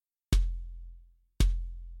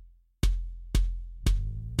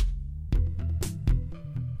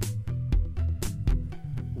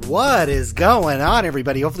What is going on,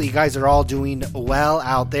 everybody? Hopefully you guys are all doing well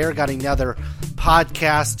out there. Got another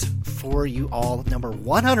podcast for you all, number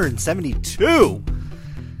 172.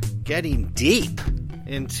 Getting deep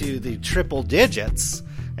into the triple digits.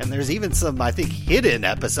 And there's even some, I think, hidden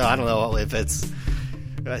episode. I don't know if it's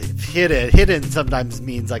hidden. Hidden sometimes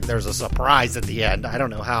means like there's a surprise at the end. I don't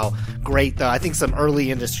know how great, though. I think some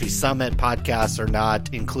early industry summit podcasts are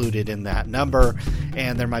not included in that number.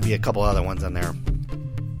 And there might be a couple other ones in there.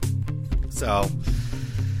 So,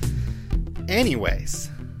 anyways,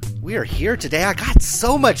 we are here today. I got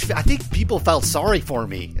so much. I think people felt sorry for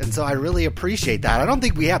me, and so I really appreciate that. I don't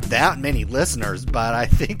think we have that many listeners, but I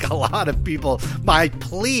think a lot of people, my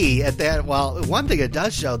plea at that, well, one thing it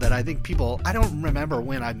does show that I think people, I don't remember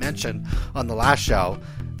when I mentioned on the last show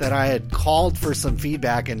that I had called for some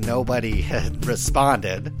feedback and nobody had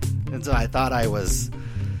responded, and so I thought I was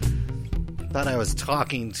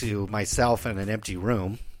talking to myself in an empty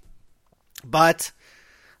room. But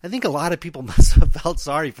I think a lot of people must have felt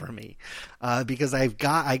sorry for me because I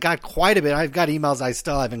got quite a bit. I've got emails I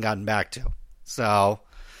still haven't gotten back to. So,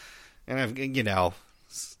 and I've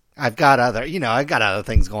got other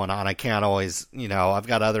things going on. I can't always, I've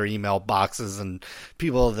got other email boxes and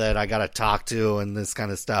people that I got to talk to and this kind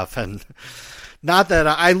of stuff. And not that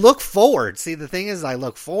I look forward. See, the thing is, I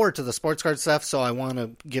look forward to the sports card stuff, so I want to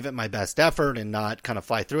give it my best effort and not kind of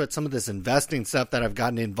fly through it. Some of this investing stuff that I've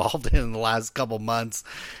gotten involved in the last couple months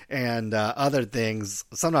and other things,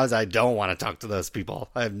 sometimes I don't want to talk to those people.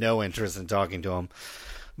 I have no interest in talking to them.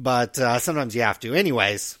 But sometimes you have to.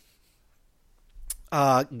 Anyways,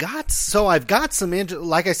 I've got some,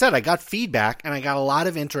 like I said, I got feedback and I got a lot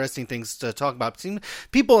of interesting things to talk about.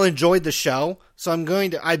 People enjoyed the show, so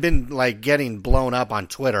I've been like getting blown up on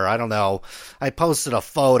Twitter. I don't know. I posted a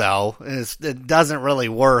photo. It doesn't really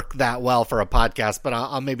work that well for a podcast, but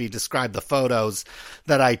I'll maybe describe the photos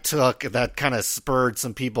that I took that kind of spurred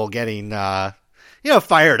some people getting,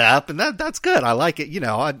 fired up, and that's good. I like it.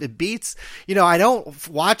 It beats, I don't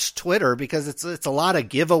watch Twitter because it's a lot of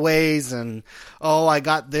giveaways and, I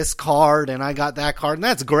got this card and I got that card, and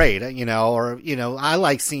that's great, I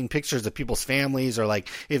like seeing pictures of people's families, or like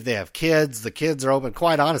if they have kids, the kids are open.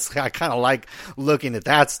 Quite honestly, I kind of like looking at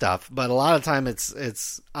that stuff, but a lot of time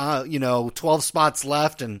it's 12 spots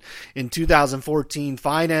left and in 2014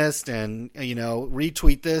 finest, and,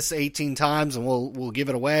 retweet this 18 times and we'll give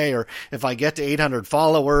it away. Or if I get to 800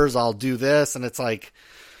 followers, I'll do this. And it's like,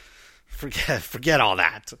 forget all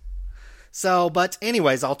that. So, but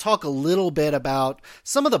anyways, I'll talk a little bit about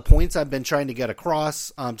some of the points I've been trying to get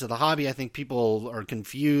across to the hobby. I think people are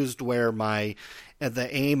confused where the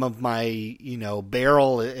aim of my,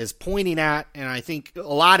 barrel is pointing at. And I think a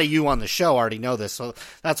lot of you on the show already know this. So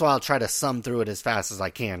that's why I'll try to sum through it as fast as I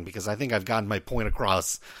can, because I think I've gotten my point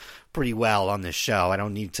across pretty well on this show. I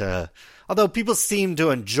don't need to, although people seem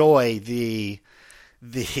to enjoy the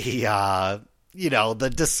discussion,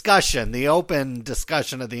 the open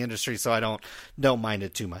discussion of the industry, so I don't mind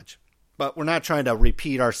it too much. But we're not trying to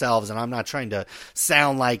repeat ourselves, and I'm not trying to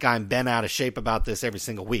sound like I'm bent out of shape about this every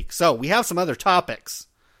single week. So we have some other topics.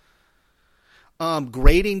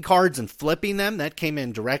 Grading cards and flipping them, that came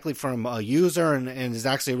in directly from a user and is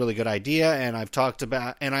actually a really good idea. And I've talked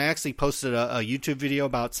about, and I actually posted a YouTube video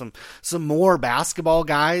about some more basketball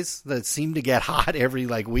guys that seem to get hot every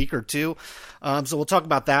week or two. So we'll talk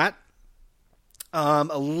about that.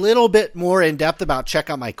 A little bit more in depth about Check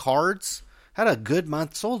Out My Cards. Had a good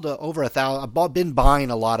month, sold over 1,000. I've been buying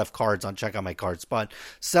a lot of cards on Check Out My Cards, but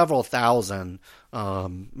several thousand,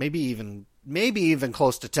 maybe even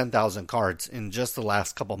close to 10,000 cards in just the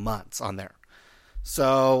last couple months on there.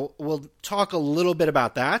 So we'll talk a little bit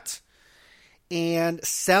about that. And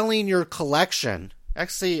selling your collection.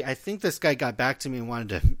 Actually, I think this guy got back to me and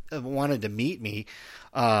wanted to meet me.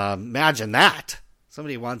 Imagine that.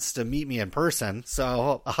 Somebody wants to meet me in person.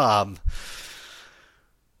 So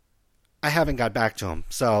I haven't got back to him.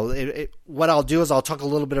 So what I'll do is I'll talk a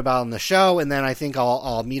little bit about it on the show, and then I think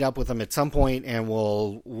I'll meet up with him at some point and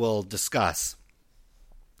we'll discuss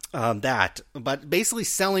that. But basically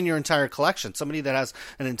selling your entire collection. Somebody that has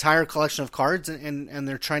an entire collection of cards and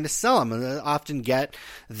they're trying to sell them. And they often get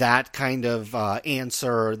that kind of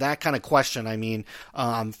answer, that kind of question,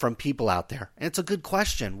 from people out there. And it's a good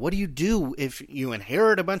question. What do you do if you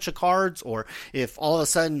inherit a bunch of cards, or if all of a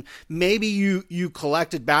sudden maybe you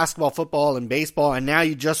collected basketball, football, and baseball, and now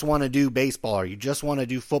you just want to do baseball, or you just want to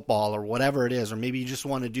do football, or whatever it is, or maybe you just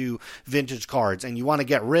want to do vintage cards and you want to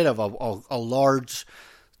get rid of a large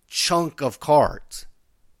chunk of cards.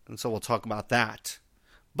 And so we'll talk about that.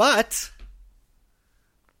 But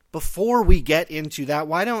before we get into that,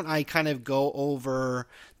 why don't I kind of go over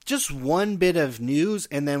just one bit of news,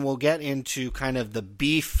 and then we'll get into kind of the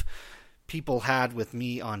beef people had with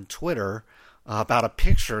me on Twitter about a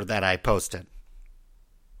picture that I posted.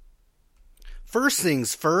 First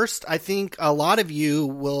things first, I think a lot of you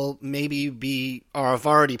will maybe be, or have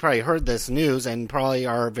already probably heard this news and probably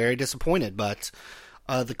are very disappointed, but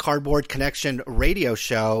the Cardboard Connection radio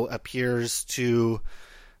show appears to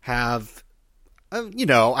have, I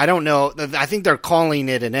don't know. I think they're calling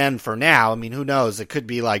it an end for now. I mean, who knows? It could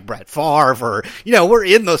be like Brett Favre or, we're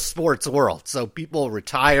in the sports world. So people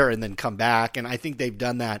retire and then come back. And I think they've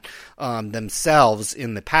done that themselves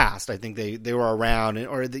in the past. I think they were around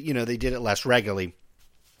or, they did it less regularly.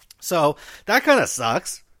 So that kind of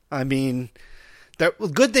sucks. I mean, the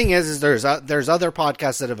good thing is there's other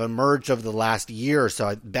podcasts that have emerged over the last year or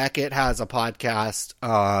so. Beckett has a podcast,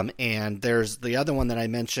 and there's the other one that I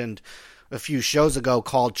mentioned a few shows ago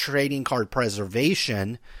called Trading Card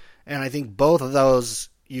Preservation, and I think both of those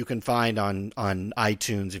you can find on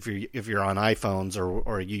iTunes if you're on iPhones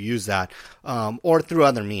or you use that, or through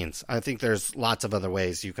other means. I think there's lots of other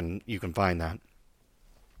ways you can find that.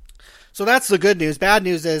 So that's the good news. Bad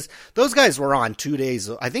news is those guys were on 2 days.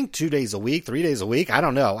 I think 2 days a week, 3 days a week. I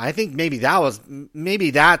don't know. I think maybe that was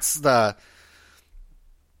the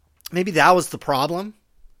problem.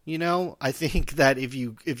 I think that if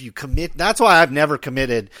you commit, that's why I've never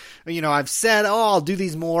committed. I've said, I'll do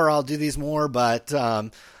these more, but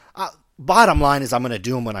bottom line is I'm going to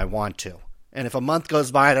do them when I want to. And if a month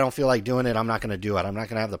goes by and I don't feel like doing it, I'm not going to do it. I'm not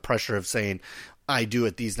going to have the pressure of saying I do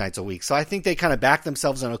it these nights a week. So I think they kind of back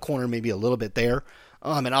themselves in a corner maybe a little bit there.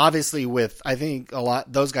 And obviously I think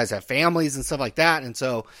those guys have families and stuff like that. And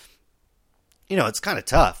so, it's kind of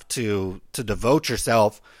tough to devote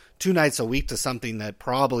yourself 2 nights a week to something that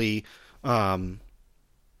probably, whether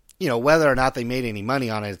or not they made any money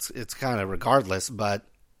on it, it's kind of regardless, but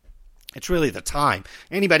it's really the time.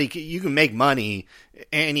 You can make money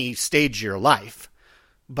any stage of your life,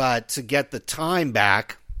 but to get the time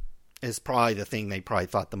back is probably the thing they probably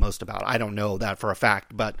thought the most about. I don't know that for a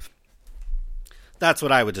fact, but that's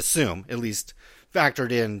what I would assume, at least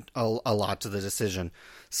factored in a lot to the decision.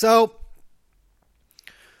 So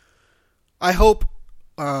I hope,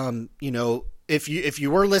 if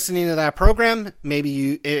you were listening to that program,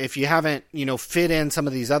 maybe if you haven't, fit in some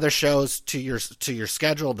of these other shows to your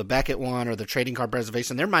schedule, the Beckett one or the Trading Card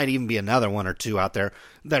Preservation, there might even be another one or two out there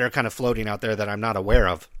that are kind of floating out there that I'm not aware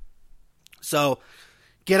of. So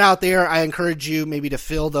get out there. I encourage you maybe to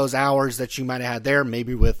fill those hours that you might have had there,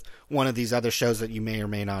 maybe with one of these other shows that you may or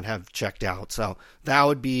may not have checked out. So that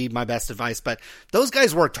would be my best advice. But those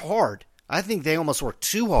guys worked hard. I think they almost worked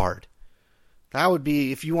too hard. That would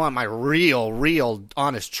be, if you want my real,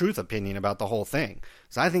 honest truth opinion about the whole thing.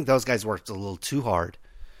 So I think those guys worked a little too hard.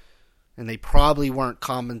 And they probably weren't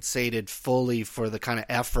compensated fully for the kind of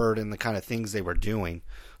effort and the kind of things they were doing.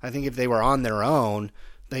 I think if they were on their own,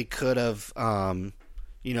 they could have,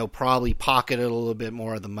 probably pocketed a little bit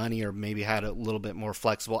more of the money or maybe had a little bit more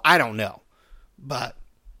flexible. I don't know. But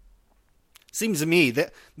seems to me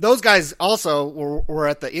that those guys also were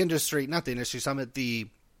at the summit, the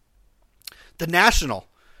National,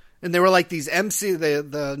 and they were like these MC,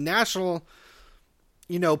 the National,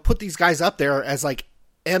 put these guys up there as like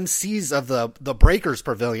MCs of the Breakers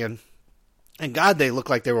Pavilion, and God, they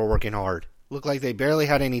looked like they were working hard. Looked like they barely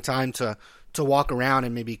had any time to walk around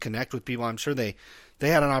and maybe connect with people. I'm sure they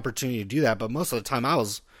had an opportunity to do that, but most of the time I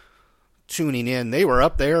was tuning in. They were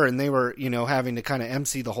up there and they were, having to kind of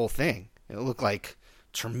MC the whole thing. It looked like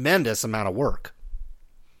tremendous amount of work.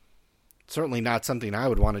 Certainly not something I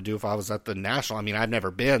would want to do if I was at the National. I mean, I've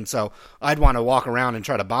never been, so I'd want to walk around and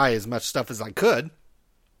try to buy as much stuff as I could.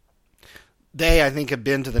 They, I think, have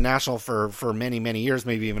been to the National for many, many years,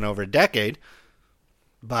 maybe even over a decade.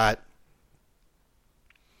 But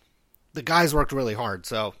the guys worked really hard,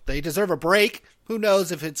 so they deserve a break. Who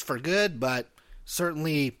knows if it's for good, but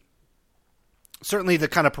certainly the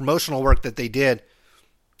kind of promotional work that they did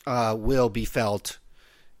will be felt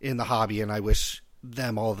in the hobby, and I wish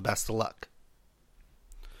them all the best of luck.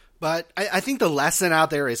 But I think the lesson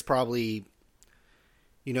out there is probably,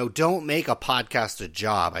 don't make a podcast a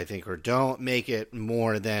job, I think, or don't make it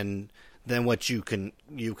more than what you can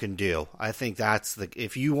do. I think that's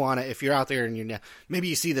if you're out there and maybe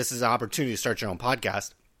you see this as an opportunity to start your own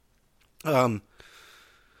podcast.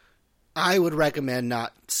 I would recommend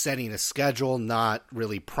not setting a schedule, not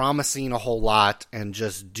really promising a whole lot, and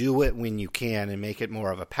just do it when you can and make it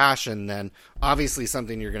more of a passion than obviously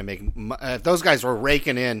something you're going to make. If those guys were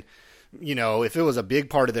raking in, if it was a big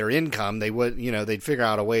part of their income, they would, they'd figure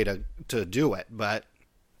out a way to do it. But,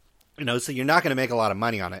 so you're not going to make a lot of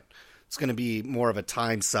money on it. It's going to be more of a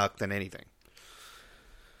time suck than anything.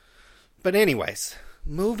 But anyways,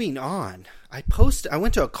 moving on. I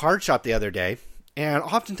went to a card shop the other day, and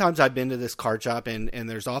oftentimes I've been to this card shop, and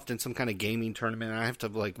there's often some kind of gaming tournament, and I have to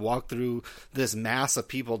like walk through this mass of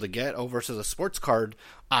people to get over to the sports card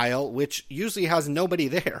aisle, which usually has nobody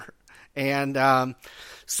there. And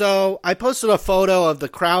so I posted a photo of the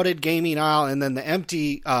crowded gaming aisle and then the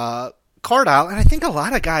empty card aisle, and I think a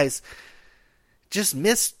lot of guys just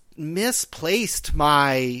misplaced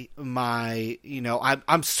my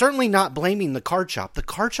I'm certainly not blaming the card shop. The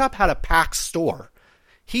card shop had a packed store.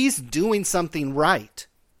 He's doing something right.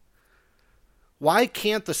 Why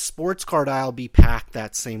can't the sports card aisle be packed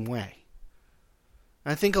that same way?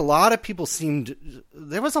 I think a lot of people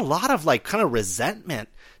there was a lot of like kind of resentment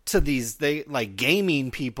to these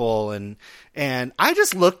gaming people, and I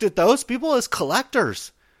just looked at those people as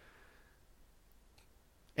collectors.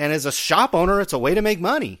 And as a shop owner, it's a way to make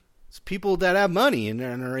money. It's people that have money and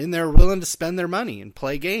are in there willing to spend their money and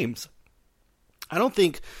play games. I don't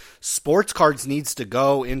think sports cards needs to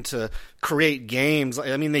go into create games.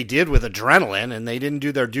 I mean, they did with Adrenaline, and they didn't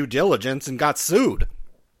do their due diligence and got sued.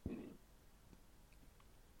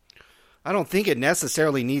 I don't think it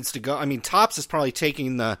necessarily needs to go. I mean, Topps is probably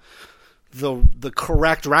taking the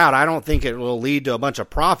correct route. I don't think it will lead to a bunch of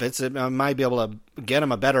profits. It might be able to get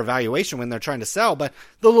them a better valuation when they're trying to sell, but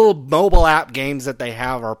the little mobile app games that they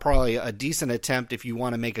have are probably a decent attempt if you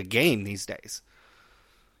want to make a game these days.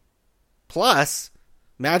 Plus,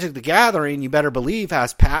 Magic the Gathering, you better believe,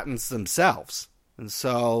 has patents themselves. And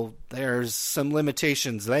so there's some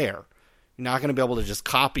limitations there. You're not going to be able to just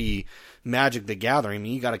copy Magic the Gathering. I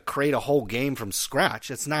mean, you got to create a whole game from scratch.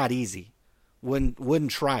 It's not easy.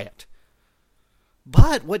 Wouldn't try it.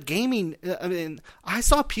 But what gaming, I mean, I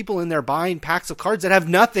saw people in there buying packs of cards that have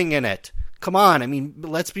nothing in it. Come on, I mean,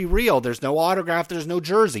 let's be real. There's no autograph, there's no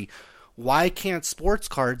jersey. Why can't sports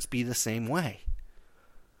cards be the same way?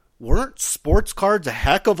 Weren't sports cards a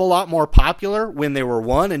heck of a lot more popular when they were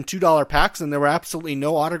 $1 and $2 packs and there were absolutely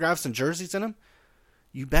no autographs and jerseys in them?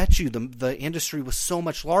 You bet you the industry was so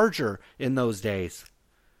much larger in those days.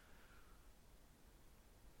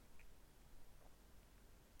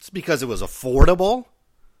 It's because it was affordable.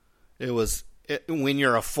 When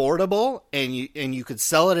you're affordable and you could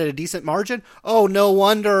sell it at a decent margin. Oh, no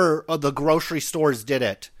wonder the grocery stores did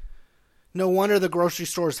it. No wonder the grocery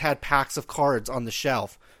stores had packs of cards on the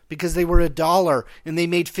shelf because they were $1 and they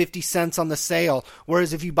made 50 cents on the sale.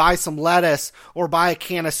 Whereas if you buy some lettuce or buy a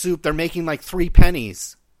can of soup, they're making like 3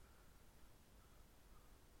 pennies.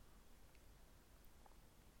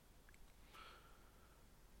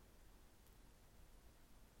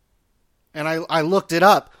 And I looked it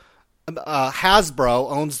up. Hasbro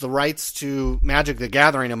owns the rights to Magic the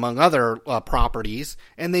Gathering, among other properties,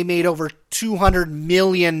 and they made over $200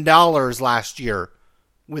 million last year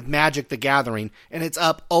with Magic the Gathering, and it's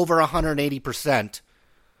up over 180%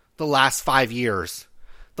 the last 5 years.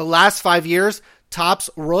 The last 5 years, Topps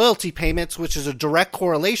royalty payments, which is a direct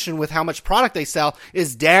correlation with how much product they sell,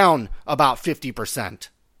 is down about 50%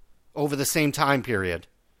 over the same time period.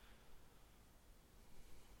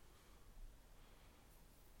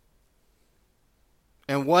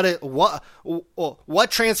 And what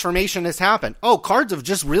transformation has happened? Oh, cards have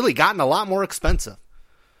just really gotten a lot more expensive.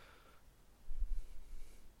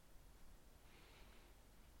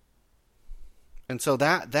 And so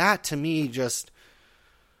that to me just,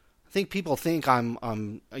 I think people think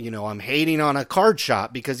I'm hating on a card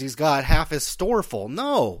shop because he's got half his store full.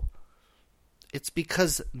 No. It's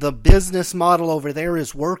because the business model over there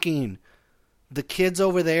is working. The kids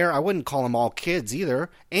over there, I wouldn't call them all kids either.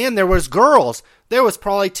 And there was girls. There was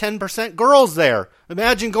probably 10% girls there.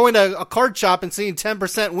 Imagine going to a card shop and seeing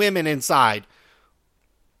 10% women inside.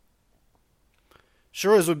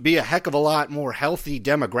 Sure, this would be a heck of a lot more healthy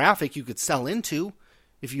demographic you could sell into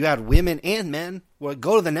if you had women and men. Well,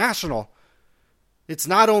 go to the National. It's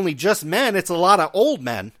not only just men, it's a lot of old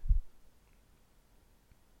men.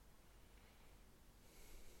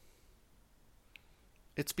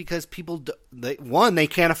 It's because people, they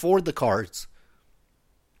can't afford the cards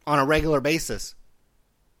on a regular basis.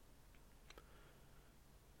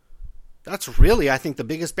 That's really, I think, the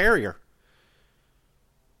biggest barrier.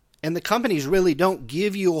 And the companies really don't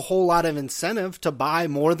give you a whole lot of incentive to buy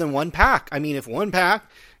more than one pack. I mean, if one pack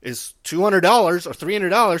is $200 or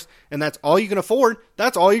 $300 and that's all you can afford,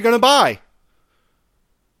 that's all you're going to buy.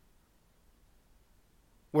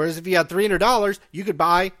 Whereas if you had $300, you could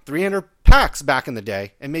buy 300 packs back in the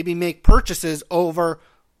day and maybe make purchases over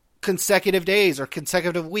consecutive days or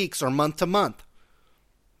consecutive weeks or month to month.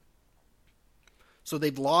 So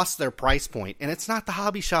they've lost their price point, and it's not the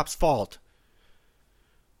hobby shop's fault.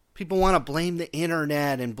 People want to blame the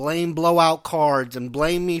internet and blame blowout cards and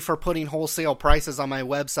blame me for putting wholesale prices on my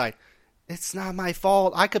website. It's not my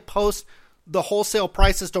fault. I could post the wholesale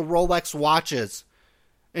prices to Rolex watches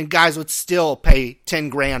and guys would still pay 10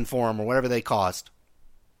 grand for them or whatever they cost.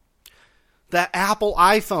 The Apple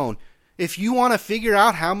iPhone. If you want to figure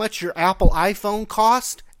out how much your Apple iPhone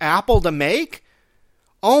cost, Apple to make,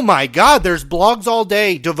 oh my God, there's blogs all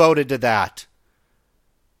day devoted to that.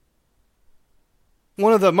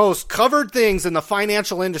 One of the most covered things in the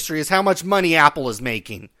financial industry is how much money Apple is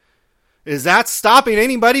making. Is that stopping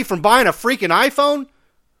anybody from buying a freaking iPhone?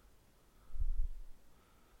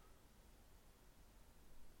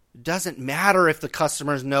 It doesn't matter if the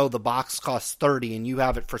customers know the box costs $30 and you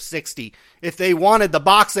have it for $60. If they wanted the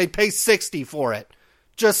box, they'd pay $60 for it.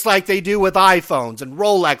 Just like they do with iPhones and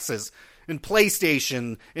Rolexes and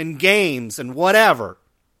PlayStation and games and whatever.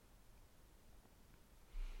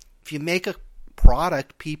 If you make a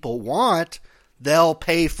product people want, they'll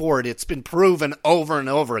pay for it. It's been proven over and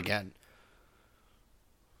over again.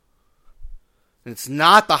 It's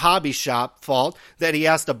not the hobby shop fault that he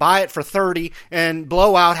has to buy it for $30 and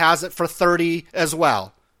Blowout has it for $30 as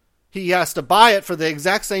well. He has to buy it for the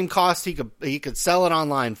exact same cost he could sell it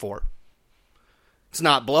online for. It's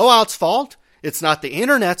not Blowout's fault. It's not the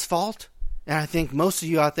internet's fault. And I think most of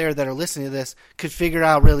you out there that are listening to this could figure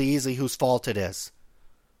out really easily whose fault it is.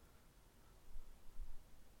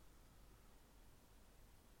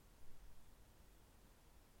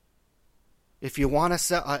 If you want to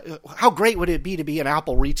sell, how great would it be to be an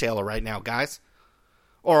Apple retailer right now, guys?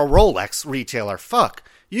 Or a Rolex retailer? Fuck.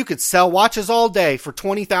 You could sell watches all day for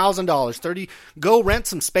 $20,000. Go rent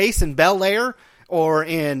some space in Bel Air or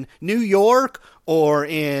in New York or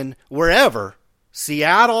in wherever.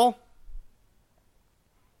 Seattle.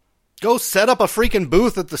 Go set up a freaking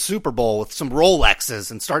booth at the Super Bowl with some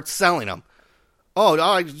Rolexes and start selling them. Oh,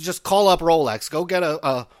 no, just call up Rolex. Go get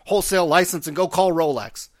a wholesale license and go call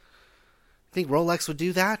Rolex. Think Rolex would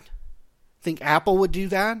do that? Think Apple would do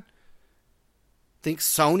that? Think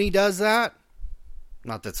Sony does that?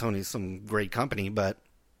 Not that Sony's some great company, but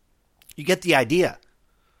you get the idea.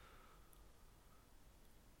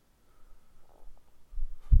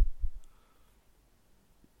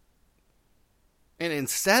 And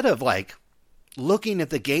instead of like looking at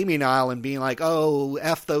the gaming aisle and being like, oh,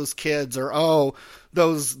 F those kids or oh,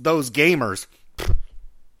 those gamers,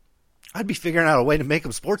 I'd be figuring out a way to make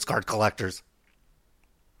them sports card collectors.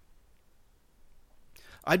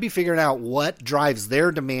 I'd be figuring out what drives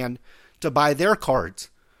their demand to buy their cards.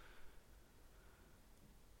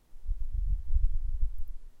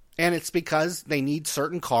 And it's because they need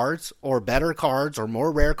certain cards or better cards or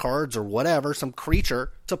more rare cards or whatever, some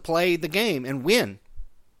creature to play the game and win.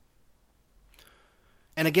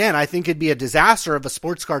 And again, I think it'd be a disaster if a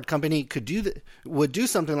sports card company would do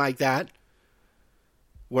something like that,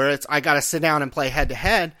 where it's I got to sit down and play head to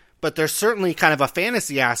head, but there's certainly kind of a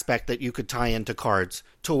fantasy aspect that you could tie into cards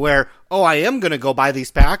to where, oh, I am going to go buy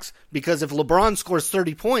these packs because if LeBron scores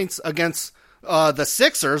 30 points against the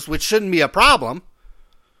Sixers, which shouldn't be a problem,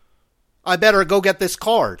 I better go get this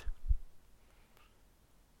card.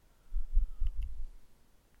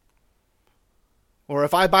 Or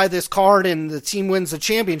if I buy this card and the team wins the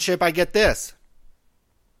championship, I get this.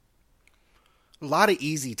 A lot of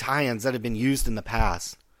easy tie-ins that have been used in the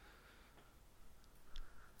past.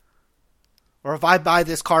 Or if I buy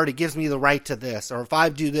this card, it gives me the right to this. Or if I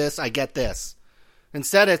do this, I get this.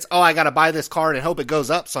 Instead, it's, oh, I got to buy this card and hope it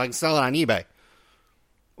goes up so I can sell it on eBay.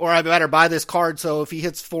 Or I better buy this card so if he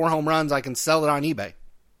hits 4 home runs, I can sell it on eBay.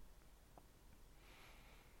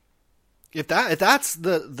 If that's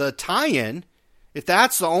the tie-in, if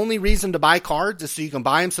that's the only reason to buy cards is so you can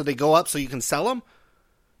buy them so they go up so you can sell them,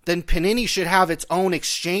 then Panini should have its own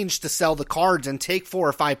exchange to sell the cards and take 4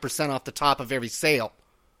 or 5% off the top of every sale.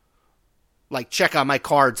 Like Check Out My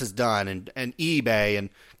Cards has done, and eBay, and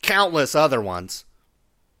countless other ones.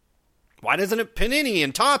 Why doesn't it Panini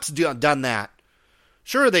and Topps done that?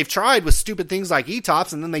 Sure, they've tried with stupid things like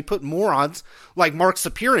eTopps, and then they put morons like Mark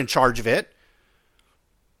Sapir in charge of it.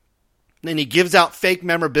 Then he gives out fake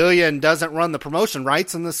memorabilia and doesn't run the promotion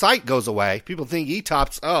rights, and the site goes away. People think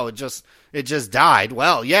eTopps, oh, it just died.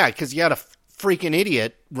 Well, yeah, because you had a freaking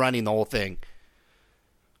idiot running the whole thing.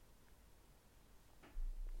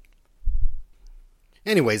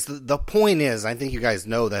 Anyways, the point is, I think you guys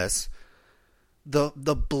know this, the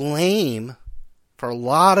blame for a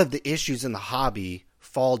lot of the issues in the hobby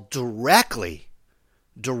fall directly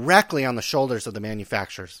on the shoulders of the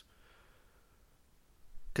manufacturers.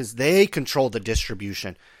 Because they control the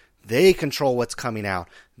distribution. They control what's coming out.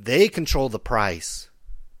 They control the price.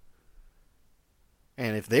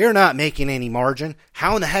 And if they're not making any margin,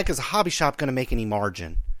 how in the heck is a hobby shop going to make any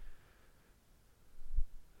margin?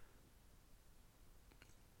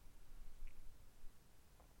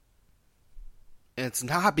 And it's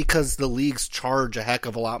not because the leagues charge a heck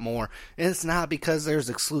of a lot more. And it's not because there's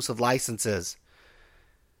exclusive licenses.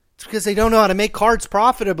 It's because they don't know how to make cards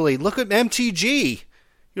profitably. Look at MTG.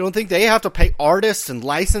 You don't think they have to pay artists and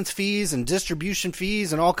license fees and distribution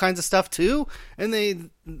fees and all kinds of stuff too? And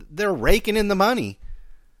they're raking in the money.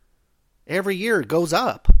 Every year it goes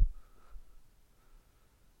up.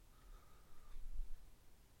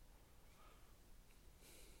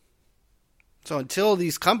 So until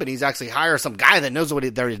these companies actually hire some guy that knows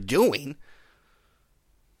what they're doing,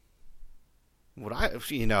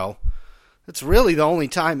 it's really the only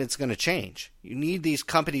time it's going to change. You need these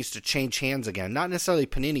companies to change hands again. Not necessarily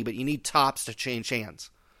Panini, but you need Topps to change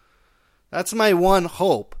hands. That's my one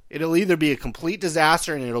hope. It'll either be a complete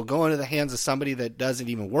disaster and it'll go into the hands of somebody that does an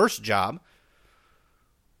even worse job,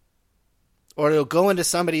 or it'll go into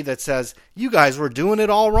somebody that says, you guys were doing it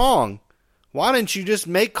all wrong. Why didn't you just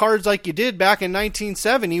make cards like you did back in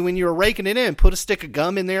 1970 when you were raking it in? Put a stick of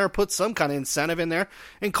gum in there, put some kind of incentive in there,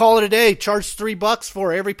 and call it a day. Charge $3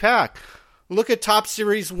 for every pack. Look at Topps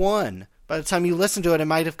Series 1. By the time you listen to it, it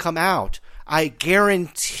might have come out. I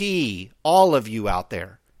guarantee all of you out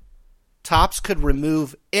there, Topps could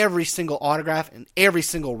remove every single autograph and every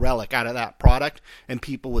single relic out of that product, and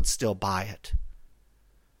people would still buy it.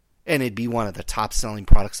 And it'd be one of the top selling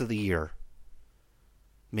products of the year.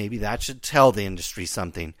 Maybe that should tell the industry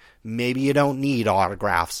something. Maybe you don't need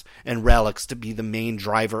autographs and relics to be the main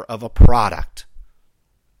driver of a product.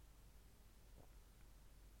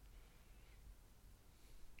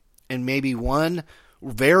 And maybe one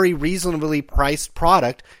very reasonably priced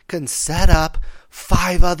product can set up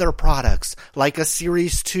 5 other products, like a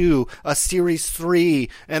Series 2, a Series 3,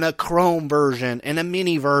 and a Chrome version, and a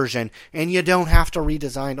mini version, and you don't have to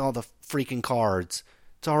redesign all the freaking cards.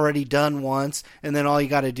 It's already done once, and then all you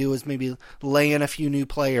got to do is maybe lay in a few new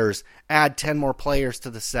players, add 10 more players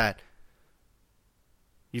to the set.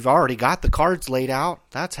 You've already got the cards laid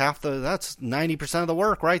out. That's 90% of the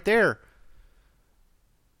work right there.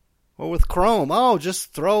 Or with Chrome,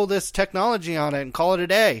 just throw this technology on it and call it a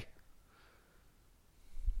day.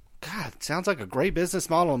 God, sounds like a great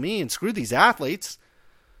business model to me, and screw these athletes.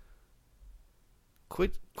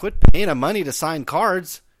 Quit paying them money to sign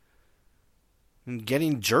cards. And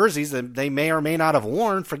getting jerseys that they may or may not have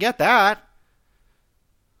worn. Forget that.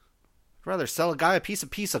 I'd rather sell a guy a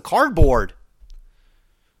piece of cardboard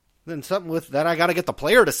than something with that I got to get the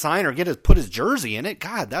player to sign or put his jersey in it.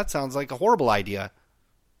 God, that sounds like a horrible idea.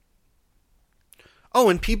 Oh,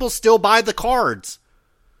 and people still buy the cards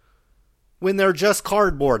when they're just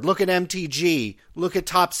cardboard. Look at MTG. Look at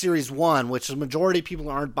Topps Series 1, which the majority of people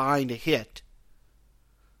aren't buying to hit.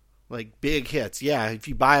 Like big hits. Yeah, if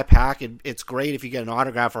you buy a pack, it's great if you get an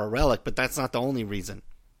autograph or a relic, but that's not the only reason.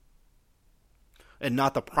 And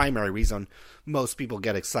not the primary reason most people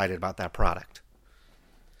get excited about that product.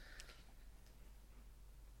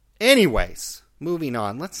 Anyways, moving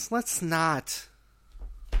on. Let's not,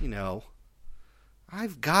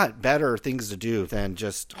 I've got better things to do than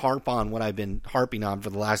just harp on what I've been harping on for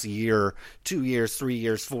the last year, 2 years, 3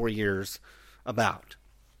 years, 4 years about.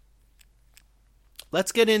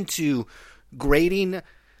 Let's get into grading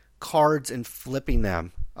cards and flipping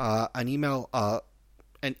them. An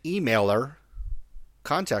emailer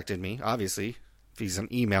contacted me. Obviously, if he's an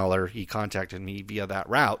emailer, he contacted me via that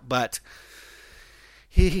route. But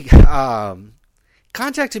he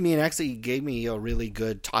contacted me and actually gave me a really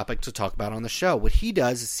good topic to talk about on the show. What he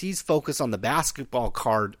does is he's focused on the basketball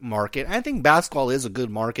card market. I think basketball is a good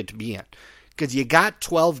market to be in because you got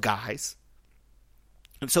 12 guys.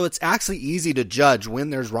 And so it's actually easy to judge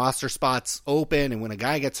when there's roster spots open and when a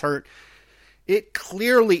guy gets hurt. It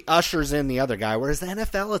clearly ushers in the other guy, whereas the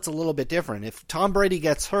NFL, it's a little bit different. If Tom Brady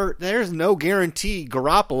gets hurt, there's no guarantee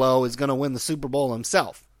Garoppolo is going to win the Super Bowl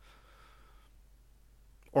himself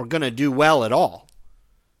or going to do well at all.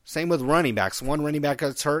 Same with running backs. One running back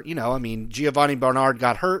gets hurt, Giovanni Bernard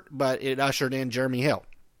got hurt, but it ushered in Jeremy Hill.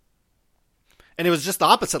 And it was just the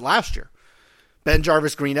opposite last year. Ben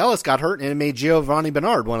Jarvis Green Ellis got hurt, and it made Giovanni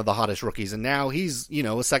Bernard one of the hottest rookies, and now he's,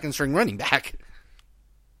 a second-string running back.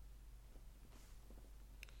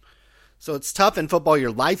 So it's tough in football.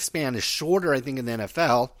 Your lifespan is shorter, I think, in the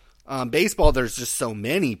NFL. Baseball, there's just so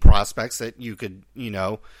many prospects that you could,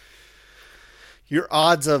 your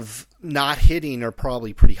odds of not hitting are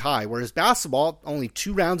probably pretty high. Whereas basketball, only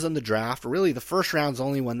 2 rounds in the draft. Really, the first round's the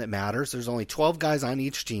only one that matters. There's only 12 guys on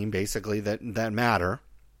each team, basically, that matter.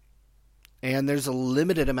 And there's a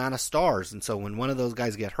limited amount of stars. And so when one of those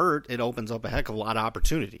guys get hurt, it opens up a heck of a lot of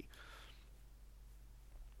opportunity.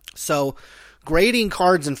 So grading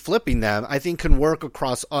cards and flipping them, I think, can work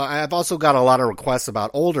across. I've also got a lot of requests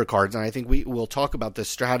about older cards, and I think we will talk about this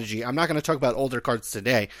strategy. I'm not going to talk about older cards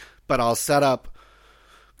today, but I'll set up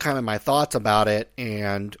kind of my thoughts about it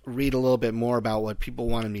and read a little bit more about what people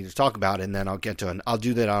wanted me to talk about, and then I'll get to it. I'll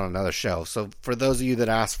do that on another show. So for those of you that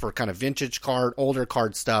ask for kind of vintage card, older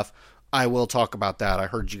card stuff, I will talk about that. I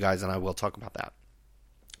heard you guys, and I will talk about that.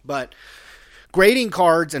 But grading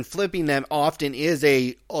cards and flipping them often is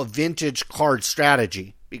a vintage card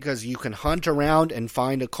strategy, because you can hunt around and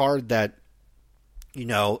find a card that,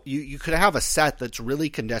 you could have a set that's really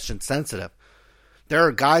condition sensitive. There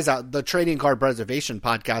are guys out, the Trading Card Preservation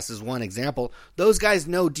Podcast is one example. Those guys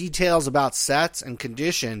know details about sets and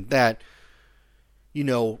condition that,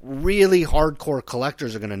 really hardcore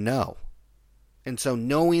collectors are going to know. And so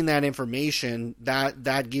knowing that information,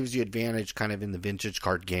 that gives you advantage kind of in the vintage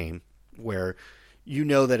card game, where you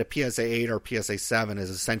know that a PSA 8 or PSA 7 is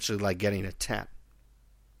essentially like getting a 10.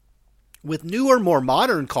 With newer, more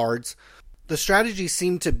modern cards, the strategy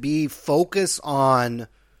seemed to be focus on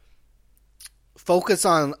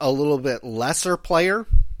a little bit lesser player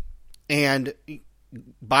and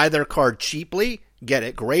buy their card cheaply, get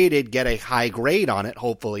it graded, get a high grade on it,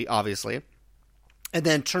 hopefully, obviously, and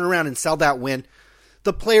then turn around and sell that when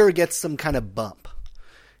the player gets some kind of bump.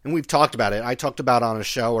 And we've talked about it. I talked about on a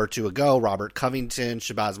show or two ago, Robert Covington,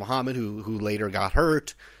 Shabazz Muhammad, who later got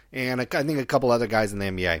hurt, and I think a couple other guys in the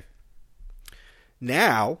NBA.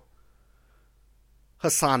 Now,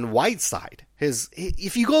 Hassan Whiteside.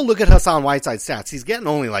 If you go look at Hassan Whiteside's stats, he's getting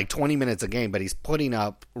only like 20 minutes a game, but he's putting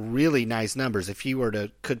up really nice numbers. If he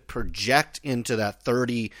could project into that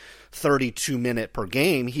 30, 32 minute per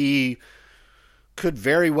game, he could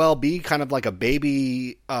very well be kind of like a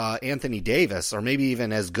baby Anthony Davis, or maybe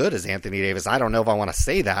even as good as Anthony Davis. I don't know if I want to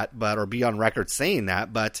say that, or be on record saying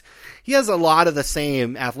that, but he has a lot of the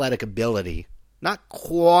same athletic ability. Not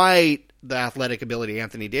quite the athletic ability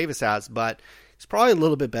Anthony Davis has, but he's probably a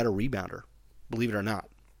little bit better rebounder, believe it or not.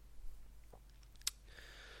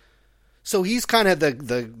 So he's kind of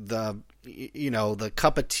the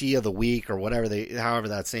cup of tea of the week, or however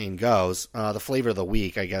that saying goes. The flavor of the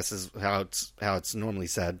week, I guess, is how it's normally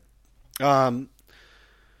said. But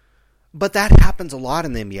that happens a lot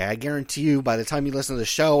in the NBA. I guarantee you, by the time you listen to the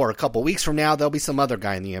show, or a couple weeks from now, there'll be some other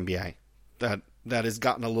guy in the NBA that has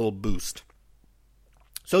gotten a little boost.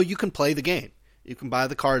 So you can play the game. You can buy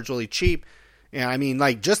the cards really cheap. And I mean,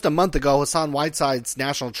 like just a month ago, Hassan Whiteside's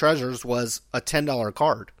National Treasures was a $10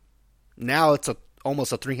 card. Now it's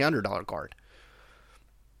almost a $300 card.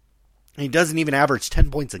 And he doesn't even average 10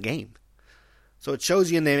 points a game. So it shows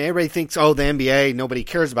you, everybody thinks, the NBA, nobody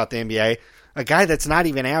cares about the NBA. A guy that's not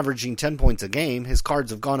even averaging 10 points a game, his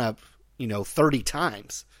cards have gone up, 30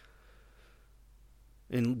 times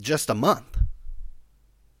in just a month.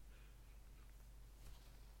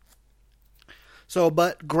 So,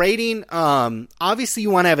 but grading, obviously you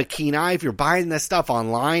want to have a keen eye. If you're buying this stuff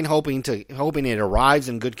online, hoping it arrives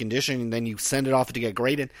in good condition, and then you send it off to get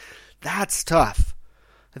graded, that's tough.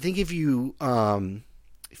 I think if you're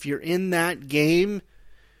in that game,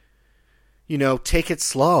 take it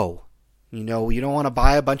slow. You don't want to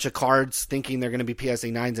buy a bunch of cards thinking they're going to be PSA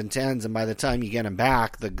 9s and 10s, and by the time you get them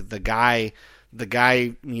back, the guy,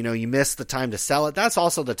 you miss the time to sell it. That's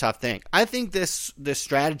also the tough thing. I think this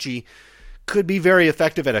strategy could be very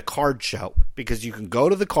effective at a card show, because you can go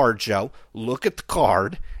to the card show, look at the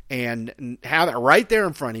card, and have it right there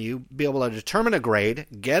in front of you, be able to determine a grade,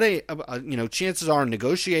 get chances are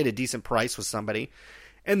negotiate a decent price with somebody,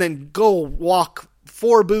 and then go walk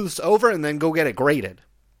 4 booths over and then go get it graded.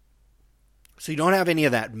 So you don't have any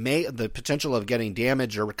of that the potential of getting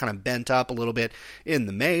damaged or kind of bent up a little bit in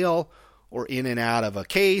the mail or in and out of a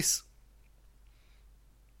case.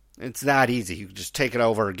 It's that easy. You can just take it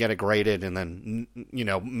over, get it graded, and then,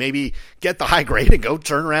 maybe get the high grade and go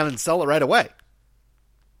turn around and sell it right away.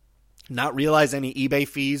 Not realize any eBay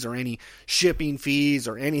fees or any shipping fees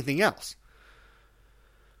or anything else.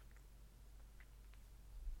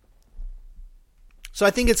 So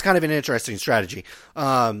I think it's kind of an interesting strategy.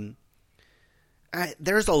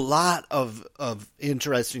 There's a lot of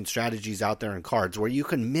interesting strategies out there in cards where you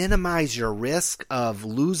can minimize your risk of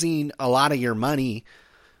losing a lot of your money,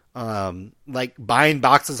 like buying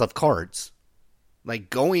boxes of cards. Like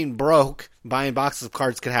going broke, buying boxes of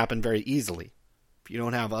cards could happen very easily if you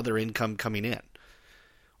don't have other income coming in.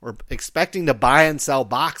 Or expecting to buy and sell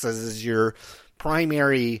boxes is your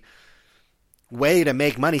primary way to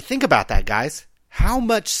make money. Think about that, guys. How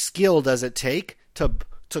much skill does it take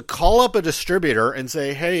to call up a distributor and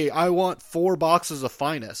say, hey, I want 4 boxes of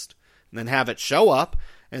Finest, and then have it show up,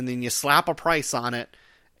 and then you slap a price on it.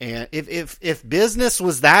 And if business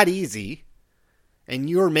was that easy and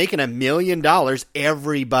you were making $1 million,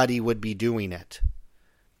 everybody would be doing it.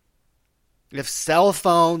 If cell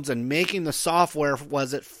phones and making the software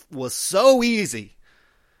was so easy,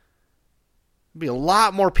 there'd be a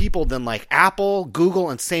lot more people than like Apple, Google,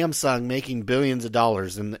 and Samsung making billions of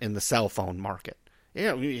dollars in the cell phone market.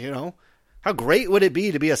 You know, how great would it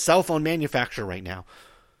be to be a cell phone manufacturer right now?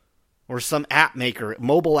 Or some app maker,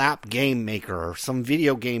 mobile app game maker, or some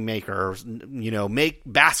video game maker, or, you know, make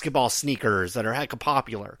basketball sneakers that are hecka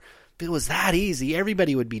popular. If it was that easy,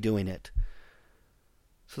 everybody would be doing it.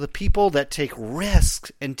 So the people that take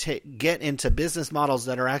risks and get into business models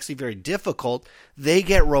that are actually very difficult, they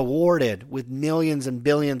get rewarded with millions and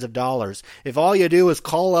billions of dollars. If all you do is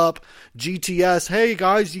call up GTS, hey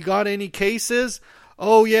guys, you got any cases?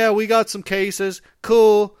 Oh yeah, we got some cases.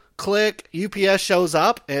 Cool. Click, UPS shows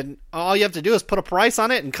up, and all you have to do is put a price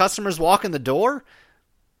on it, and customers walk in the door.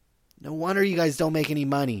 No wonder you guys don't make any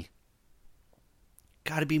money.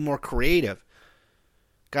 Got to be more creative.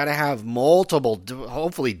 Got to have multiple,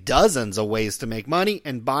 hopefully dozens of ways to make money,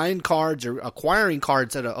 and buying cards or acquiring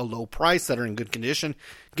cards at a low price that are in good condition,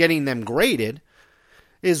 getting them graded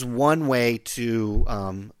is one way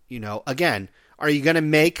to, again, are you going to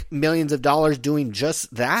make millions of dollars doing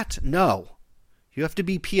just that? No. You have to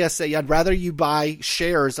be PSA. I'd rather you buy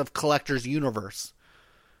shares of Collectors Universe,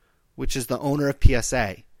 which is the owner of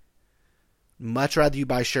PSA. Much rather you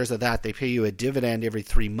buy shares of that. They pay you a dividend every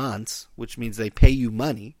 3 months, which means they pay you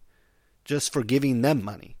money just for giving them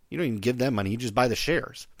money. You don't even give them money. You just buy the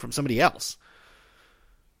shares from somebody else.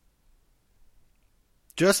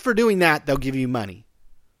 Just for doing that, they'll give you money.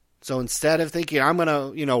 So instead of thinking, I'm going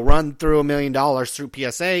to, run through $1 million through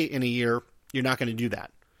PSA in a year, you're not going to do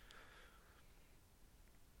that.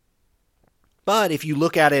 But if you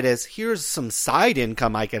look at it as, here's some side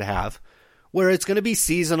income I could have, where it's going to be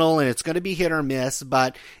seasonal and it's going to be hit or miss,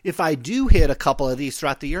 but if I do hit a couple of these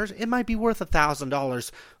throughout the years, it might be worth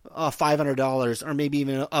 $1,000, $500, or maybe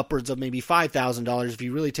even upwards of maybe $5,000 if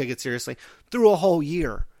you really take it seriously through a whole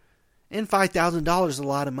year. And $5,000 is a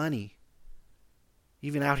lot of money.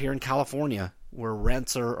 Even out here in California, where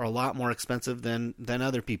rents are a lot more expensive than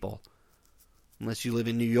other people. Unless you live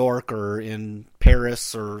in New York or in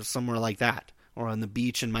Paris or somewhere like that, or on the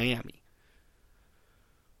beach in Miami.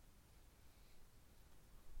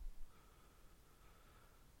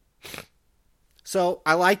 So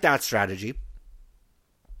I like that strategy.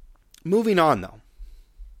 Moving on, though.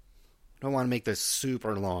 Don't want to make this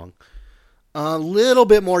super long. A little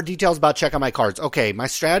bit more details about Check Out My Cards. Okay, my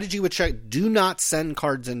strategy with do not send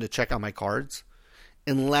cards in to Check Out My Cards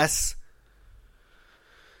unless...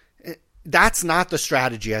 That's not the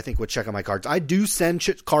strategy, I think, with Check Out My Cards. I do send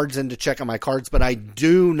cards in to Check Out My Cards, but I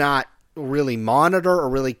do not really monitor or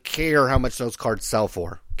really care how much those cards sell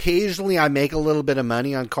for. Occasionally, I make a little bit of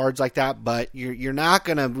money on cards like that, but you're not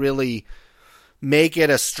going to really make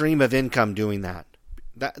it a stream of income doing that.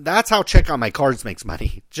 That's how Check Out My Cards makes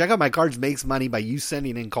money. Check Out My Cards makes money by you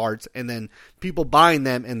sending in cards and then people buying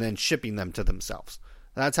them and then shipping them to themselves.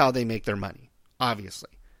 That's how they make their money,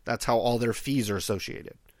 obviously. That's how all their fees are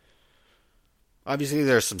associated. Obviously,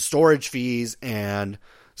 there's some storage fees and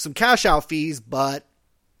some cash out fees, but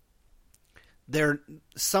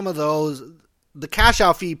some of those, the cash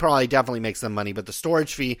out fee probably definitely makes them money, but the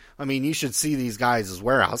storage fee, I mean, you should see these guys'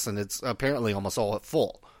 warehouse, and it's apparently almost all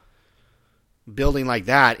full. Building like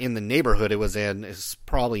that in the neighborhood it was in is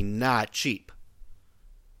probably not cheap.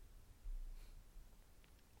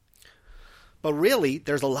 But really,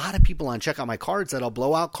 there's a lot of people on Check Out My Cards that'll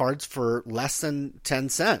blow out cards for less than 10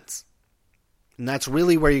 cents. And that's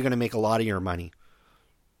really where you're going to make a lot of your money.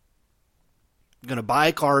 You're going to buy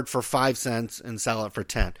a card for 5 cents and sell it for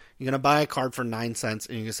 10. You're going to buy a card for 9 cents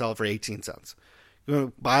and you can sell it for 18 cents. You're going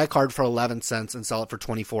to buy a card for 11 cents and sell it for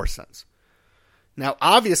 24 cents. Now,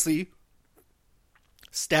 obviously,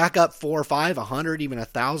 stack up 4 or 5, 100, even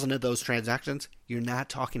 1,000 of those transactions, you're not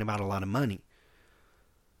talking about a lot of money.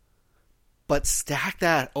 But stack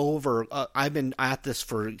that over, I've been at this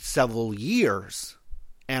for several years,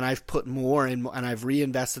 and I've put more in, and I've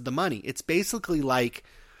reinvested the money. It's basically like,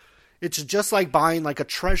 it's just like buying like a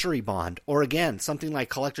treasury bond, or again, something like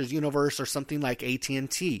Collectors Universe or something like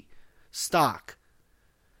AT&T stock.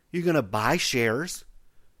 You're going to buy shares,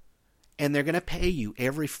 and they're going to pay you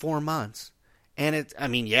every 4 months. And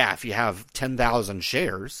if you have 10,000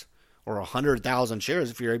 shares or 100,000 shares,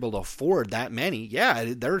 if you're able to afford that many,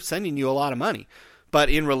 yeah, they're sending you a lot of money. But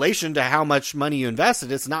in relation to how much money you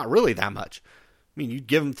invested, it's not really that much. I mean, you'd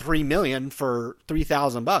give them $3 million for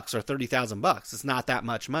 $3,000 or $30,000. It's not that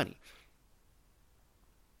much money.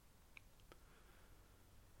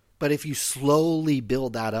 But if you slowly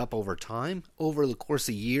build that up over time, over the course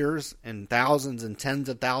of years and thousands and tens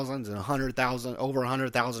of thousands and 100,000, over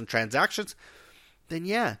 100,000 transactions, then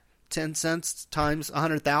yeah, 10 cents times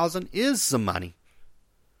 100,000 is some money.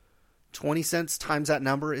 20 cents times that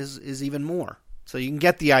number is even more. So you can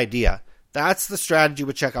get the idea. That's the strategy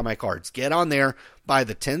with Check Out My Cards. Get on there, buy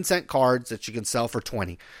the 10-cent cards that you can sell for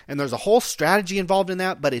 20. And there's a whole strategy involved in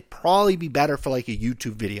that, but it'd probably be better for like a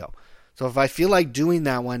YouTube video. So if I feel like doing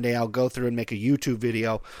that one day, I'll go through and make a YouTube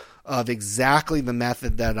video of exactly the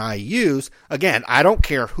method that I use. Again, I don't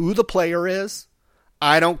care who the player is.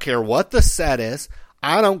 I don't care what the set is.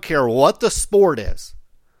 I don't care what the sport is.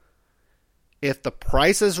 If the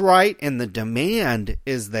price is right and the demand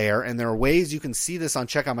is there, and there are ways you can see this on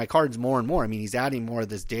Check Out My Cards more and more. I mean, he's adding more of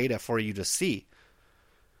this data for you to see.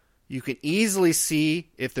 You can easily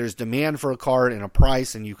see if there's demand for a card and a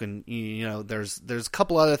price, and you can, there's a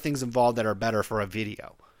couple other things involved that are better for a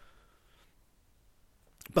video.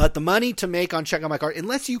 But the money to make on Check Out My Card,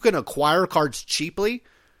 unless you can acquire cards cheaply,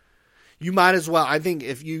 you might as well, I think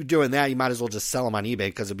if you're doing that, you might as well just sell them on eBay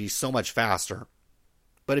because it'd be so much faster.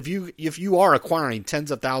 But if you are acquiring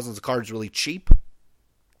tens of thousands of cards really cheap,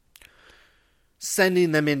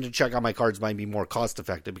 sending them in to Check Out My Cards might be more cost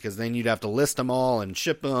effective, because then you'd have to list them all and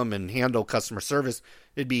ship them and handle customer service.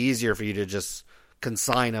 It'd be easier for you to just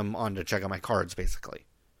consign them onto Check Out My Cards, basically.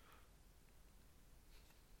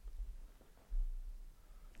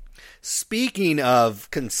 Speaking of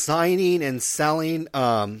consigning and selling,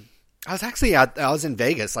 I was in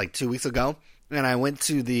Vegas like 2 weeks ago. And I went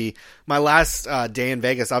to my last day in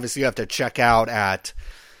Vegas. Obviously, you have to check out at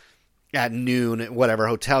noon at whatever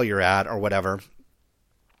hotel you're at or whatever.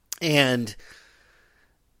 And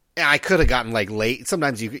I could have gotten like late.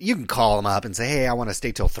 Sometimes you can call them up and say, hey, I want to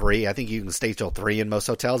stay till 3. I think you can stay till 3 in most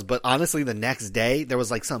hotels. But honestly, the next day, there was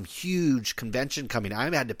like some huge convention coming.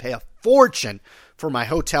 I had to pay a fortune for my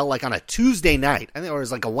hotel like on a Tuesday night. I think it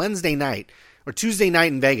was like a Wednesday night. Or Tuesday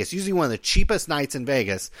night in Vegas. Usually one of the cheapest nights in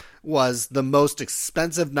Vegas was the most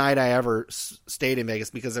expensive night I ever stayed in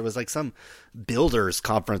Vegas, because there was like some builders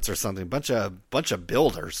conference or something. Bunch of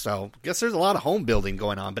builders. So I guess there's a lot of home building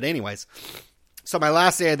going on. But anyways, so my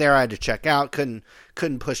last day there, I had to check out. Couldn't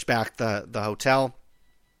push back the hotel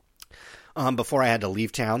before I had to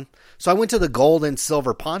leave town. So I went to the gold and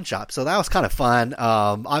silver pawn shop. So that was kind of fun.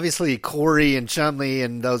 Obviously Corey and Chumley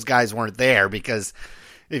and those guys weren't there, because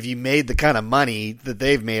if you made the kind of money that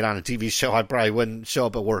they've made on a TV show, I probably wouldn't show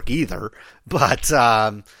up at work either. But,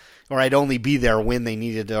 or I'd only be there when they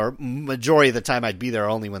needed to, or majority of the time I'd be there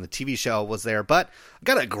only when the TV show was there. But I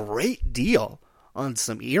got a great deal on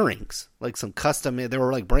some earrings, like some custom, they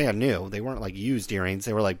were like brand new. They weren't like used earrings.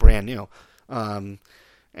 They were like brand new. And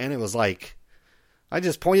it was like, I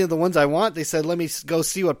just pointed the ones I want. They said, let me go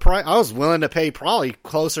see what price. I was willing to pay probably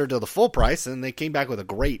closer to the full price, and they came back with a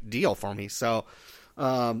great deal for me. So,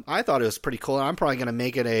 I thought it was pretty cool. I'm probably going to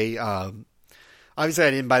make it obviously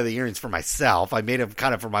I didn't buy the earrings for myself. I made them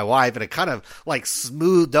kind of for my wife, and it kind of like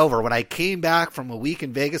smoothed over. When I came back from a week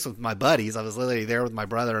in Vegas with my buddies, I was literally there with my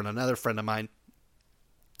brother and another friend of mine.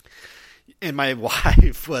 And my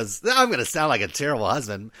wife was, I'm going to sound like a terrible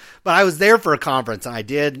husband, but I was there for a conference, and I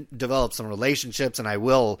did develop some relationships, and I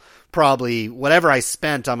will probably, whatever I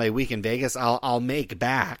spent on my week in Vegas, I'll make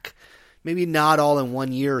back. Maybe not all in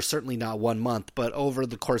 1 year, certainly not 1 month, but over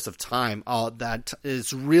the course of time, that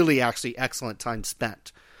is really actually excellent time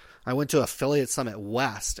spent. I went to Affiliate Summit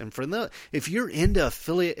West, and if you're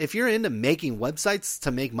into making websites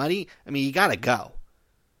to make money, I mean, you got to go.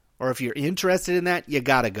 Or if you're interested in that, you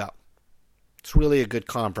got to go. It's really a good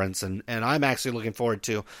conference, and I'm actually looking forward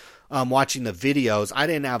to watching the videos. I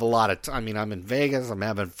didn't have a lot of time. I mean, I'm in Vegas. I'm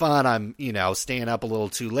having fun. I'm, staying up a little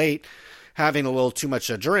too late, having a little too much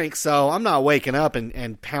to drink. So I'm not waking up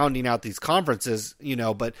and pounding out these conferences,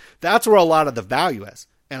 but that's where a lot of the value is.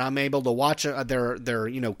 And I'm able to watch it.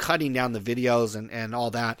 They're cutting down the videos and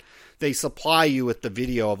all that. They supply you with the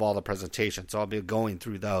video of all the presentations. So I'll be going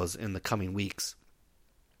through those in the coming weeks.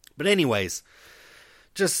 But anyways,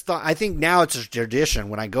 I think now it's a tradition.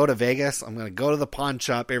 When I go to Vegas, I'm going to go to the pawn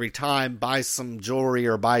shop every time, buy some jewelry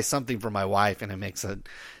or buy something for my wife, and it makes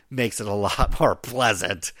it a lot more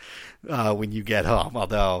pleasant when you get home.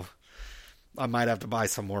 Although I might have to buy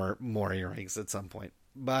some more earrings at some point,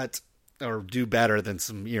 or do better than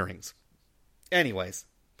some earrings. Anyways,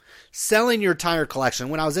 selling your entire collection.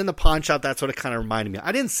 When I was in the pawn shop, that's what it kind of reminded me.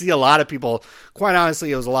 I didn't see a lot of people. Quite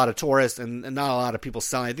honestly, it was a lot of tourists and not a lot of people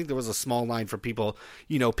selling. I think there was a small line for people,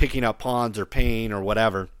 picking up pawns or paint or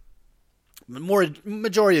whatever.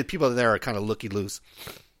 Majority of the people there are kind of looky-loos.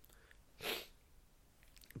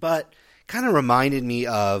 But kind of reminded me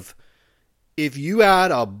of if you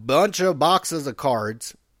had a bunch of boxes of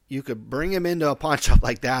cards, you could bring them into a pawn shop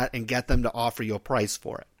like that and get them to offer you a price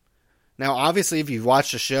for it. Now, obviously, if you've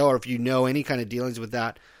watched the show or if you know any kind of dealings with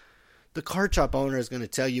that, the card shop owner is going to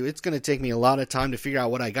tell you it's going to take me a lot of time to figure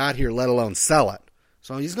out what I got here, let alone sell it.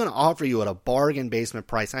 So he's going to offer you at a bargain basement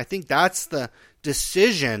price. And I think that's the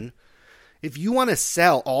decision. If you want to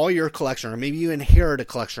sell all your collection, or maybe you inherit a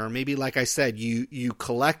collection, or maybe, like I said, you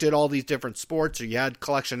collected all these different sports, or you had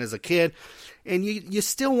collection as a kid, and you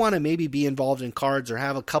still want to maybe be involved in cards or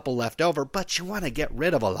have a couple left over, but you want to get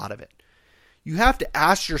rid of a lot of it. You have to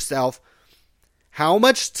ask yourself, how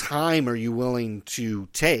much time are you willing to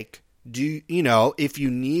take? If you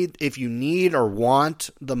need or want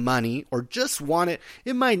the money, or just want it,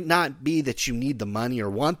 it might not be that you need the money or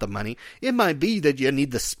want the money. It might be that you need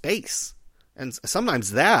the space. And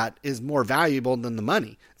sometimes that is more valuable than the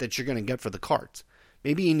money that you're going to get for the cards.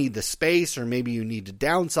 Maybe you need the space, or maybe you need to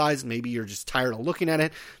downsize. Maybe you're just tired of looking at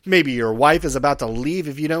it. Maybe your wife is about to leave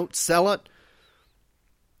if you don't sell it.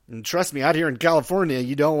 And trust me, out here in California,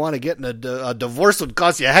 you don't want to get in a divorce. Would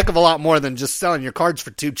cost you a heck of a lot more than just selling your cards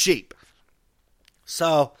for too cheap.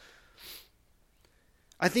 So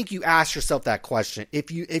I think you ask yourself that question.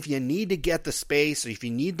 If you need to get the space, or if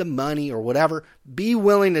you need the money or whatever, be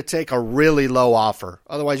willing to take a really low offer.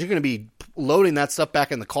 Otherwise, you're going to be loading that stuff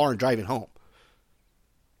back in the car and driving home.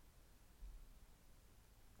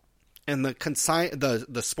 And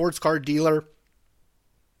the sports card dealer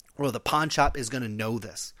or the pawn shop is going to know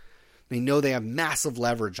this. They know they have massive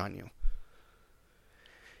leverage on you.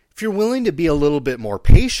 If you're willing to be a little bit more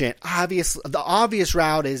patient, the obvious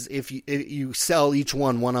route is if you sell each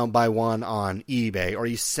one by one on eBay, or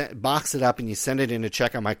you box it up and you send it in to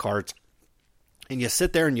check on my cards, and you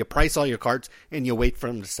sit there and you price all your cards and you wait for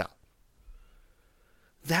them to sell.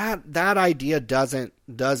 That idea doesn't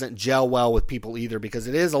gel well with people either, because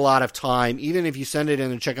it is a lot of time. Even if you send it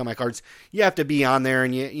in and check on my cards, you have to be on there,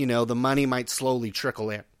 and the money might slowly trickle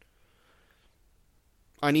in.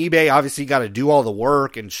 On eBay, obviously, you got to do all the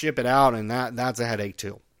work and ship it out, and that's a headache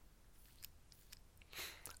too.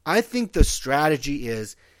 I think the strategy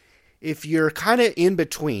is, if you're kind of in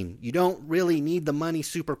between, you don't really need the money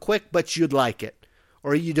super quick, but you'd like it.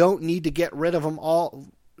 Or you don't need to get rid of them all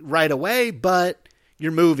right away, but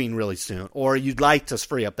you're moving really soon. Or you'd like to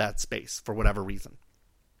free up that space for whatever reason.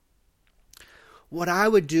 What I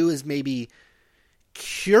would do is maybe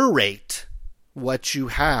curate what you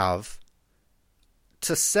have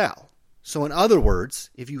to sell. So in other words,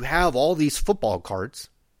 if you have all these football cards,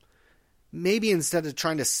 maybe instead of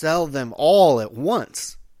trying to sell them all at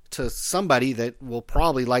once to somebody that will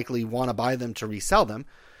probably likely want to buy them to resell them,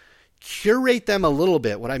 curate them a little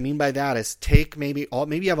bit. What I mean by that is take maybe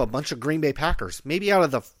you have a bunch of Green Bay Packers. Maybe out of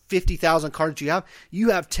the 50,000 cards you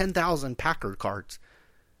have 10,000 Packer cards.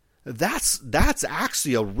 That's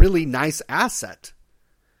actually a really nice asset.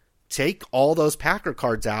 Take all those Packer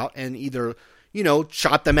cards out and either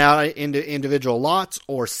chop them out into individual lots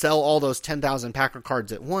or sell all those 10,000 Packer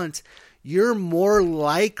cards at once. You're more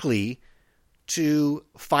likely to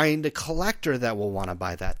find a collector that will want to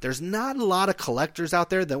buy that. There's not a lot of collectors out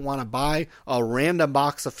there that want to buy a random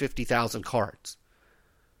box of 50,000 cards.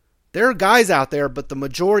 There are guys out there, but the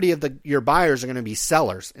majority of your buyers are going to be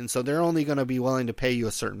sellers, and so they're only going to be willing to pay you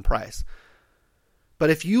a certain price.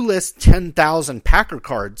 But if you list 10,000 Packer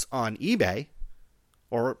cards on eBay,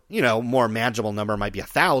 or, more manageable number might be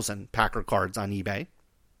 1,000 Packer cards on eBay,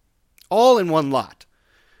 all in one lot,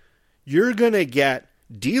 you're going to get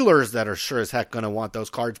dealers that are sure as heck going to want those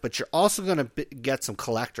cards, but you're also going to get some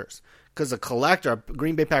collectors, because a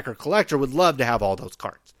Green Bay Packer collector would love to have all those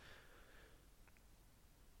cards.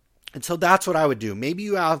 And so that's what I would do. Maybe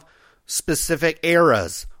you have specific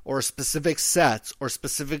eras or specific sets or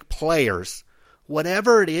specific players.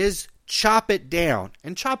 Whatever it is, chop it down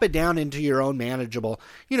and chop it down into your own manageable.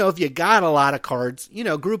 If you got a lot of cards,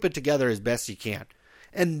 group it together as best you can.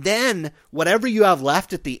 And then whatever you have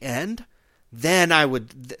left at the end, then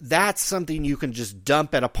that's something you can just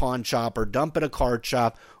dump at a pawn shop or dump at a card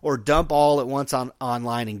shop or dump all at once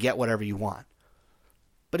online and get whatever you want.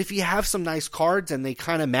 But if you have some nice cards and they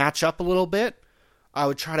kind of match up a little bit, I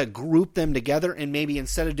would try to group them together, and maybe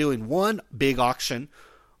instead of doing one big auction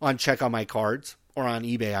on Check On My Cards, or on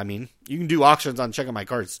eBay, you can do auctions on Check On My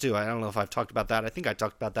Cards too. I don't know if I've talked about that. I think I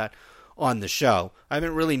talked about that on the show. I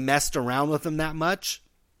haven't really messed around with them that much,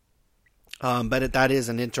 but that is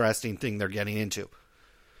an interesting thing they're getting into.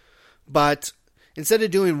 But instead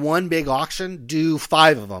of doing one big auction, do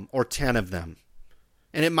 5 of them or 10 of them.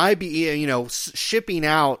 And it might be, shipping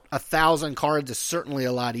out 1,000 cards is certainly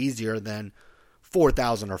a lot easier than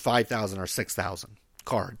 4,000 or 5,000 or 6,000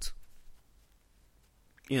 cards.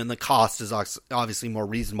 And the cost is obviously more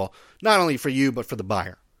reasonable, not only for you, but for the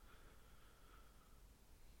buyer.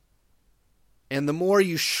 And the more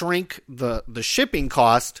you shrink the shipping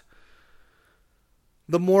cost,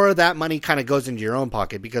 the more of that money kind of goes into your own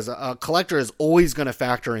pocket, because a collector is always going to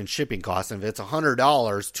factor in shipping costs. And if it's $100,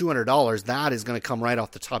 $200, that is going to come right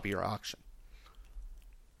off the top of your auction.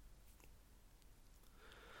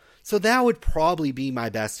 So that would probably be my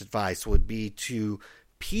best advice, would be to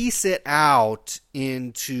piece it out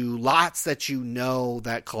into lots that you know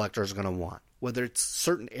that collectors are going to want. Whether it's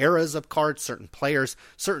certain eras of cards, certain players,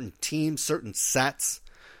 certain teams, certain sets.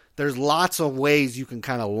 There's lots of ways you can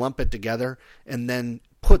kind of lump it together and then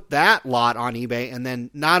put that lot on eBay. And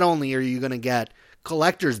then not only are you going to get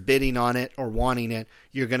collectors bidding on it or wanting it,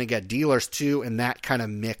 you're going to get dealers too, and that kind of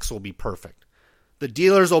mix will be perfect. The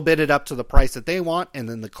dealers will bid it up to the price that they want, and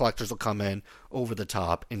then the collectors will come in over the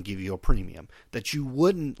top and give you a premium that you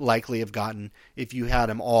wouldn't likely have gotten if you had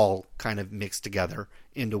them all kind of mixed together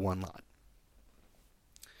into one lot.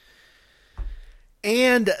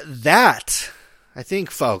 And that, I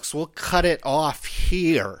think, folks, we'll cut it off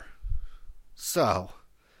here. So,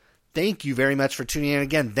 thank you very much for tuning in.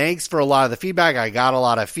 Again, thanks for a lot of the feedback. I got a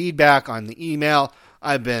lot of feedback on the email.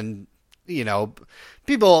 I've been,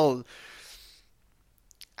 people,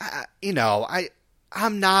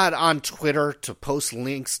 I'm not on Twitter to post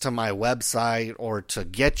links to my website or to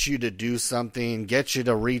get you to do something, get you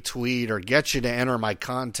to retweet or get you to enter my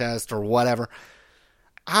contest or whatever.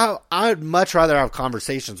 I'd much rather have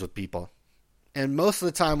conversations with people. And most of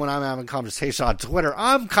the time when I'm having conversation on Twitter,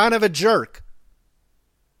 I'm kind of a jerk.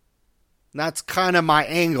 That's kind of my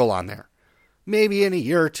angle on there. Maybe in a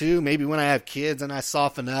year or two, maybe when I have kids and I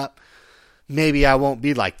soften up, maybe I won't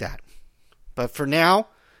be like that. But for now,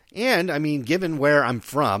 and I mean, given where I'm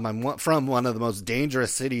from one of the most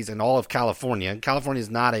dangerous cities in all of California. California is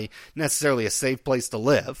not necessarily a safe place to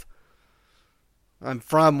live. I'm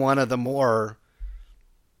from one of the more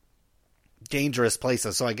dangerous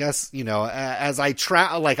places. So I guess, as I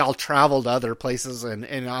I'll travel to other places,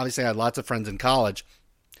 and obviously I had lots of friends in college,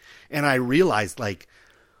 and I realized,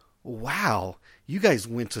 wow, you guys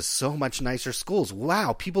went to so much nicer schools.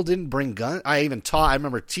 Wow, people didn't bring guns. I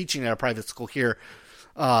remember teaching at a private school here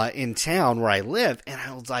in town where I live, and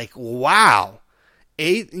I was like, wow.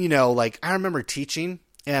 I remember teaching,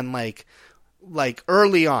 and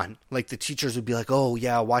early on, the teachers would be like, oh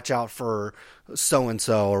yeah, watch out for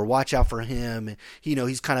so-and-so, or watch out for him.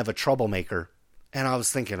 He's kind of a troublemaker. And I was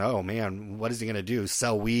thinking, oh man, what is he going to do?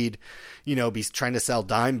 Sell weed, be trying to sell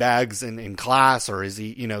dime bags in class? Or is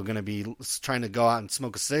he, going to be trying to go out and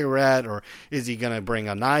smoke a cigarette? Or is he going to bring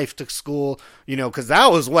a knife to school? Because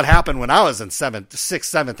that was what happened when I was in 6th,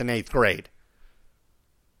 7th, and 8th grade.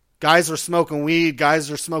 Guys were smoking weed.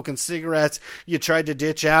 Guys were smoking cigarettes. You tried to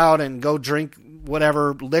ditch out and go drink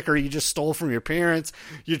whatever liquor you just stole from your parents.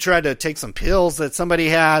 You tried to take some pills that somebody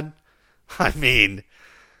had. I mean,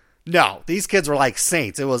 no, these kids were like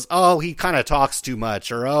saints. It was, oh, he kind of talks too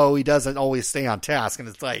much, or oh, he doesn't always stay on task. And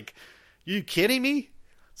it's like, you kidding me?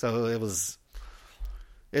 So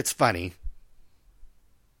it's funny.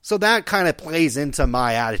 So that kind of plays into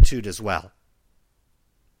my attitude as well.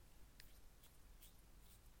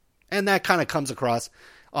 And that kind of comes across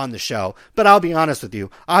on the show. But I'll be honest with you.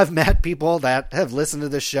 I've met people that have listened to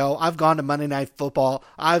this show. I've gone to Monday Night Football.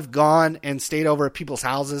 I've gone and stayed over at people's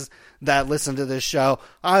houses that listen to this show.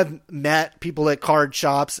 I've met people at card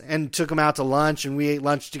shops and took them out to lunch, and we ate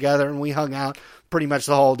lunch together, and we hung out pretty much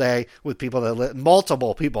the whole day with people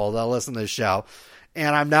multiple people that listen to this show.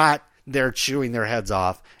 And I'm not there chewing their heads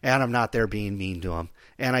off, and I'm not there being mean to them.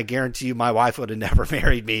 And I guarantee you my wife would have never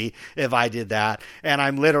married me if I did that. And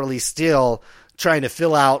I'm literally still trying to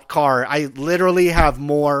fill out card. I literally have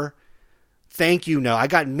more thank you note. I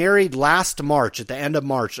got married last March, at the end of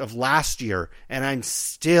March of last year, and I'm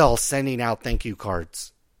still sending out thank you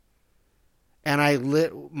cards.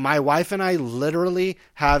 And my wife and I literally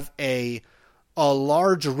have a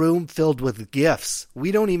large room filled with gifts.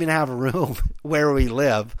 We don't even have a room where we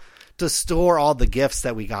live to store all the gifts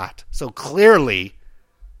that we got. So clearly,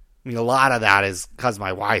 a lot of that is because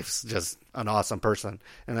my wife's just an awesome person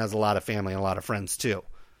and has a lot of family and a lot of friends too.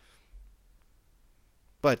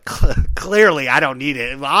 But clearly, I don't need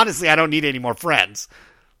it. Honestly, I don't need any more friends.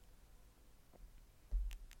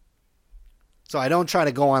 So I don't try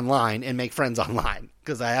to go online and make friends online,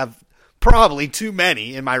 because I have probably too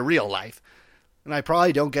many in my real life. And I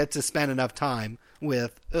probably don't get to spend enough time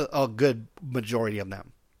with a good majority of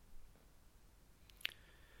them.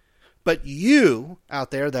 But you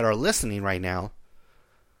out there that are listening right now,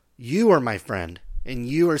 you are my friend. And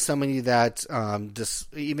you are somebody that,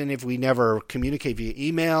 just even if we never communicate via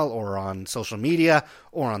email or on social media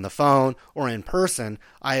or on the phone or in person,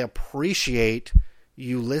 I appreciate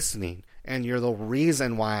you listening. And you're the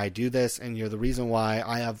reason why I do this, and you're the reason why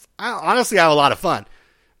I honestly have a lot of fun.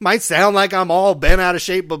 Might sound like I'm all bent out of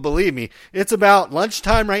shape, but believe me, it's about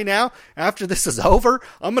lunchtime right now. After this is over,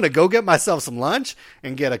 I'm going to go get myself some lunch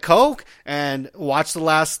and get a Coke and watch the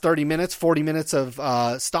last 30 minutes, 40 minutes of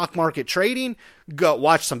stock market trading, go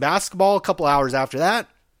watch some basketball a couple hours after that,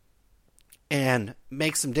 and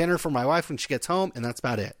make some dinner for my wife when she gets home, and that's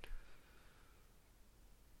about it.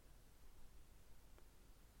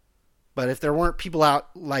 But if there weren't people out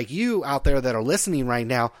like you out there that are listening right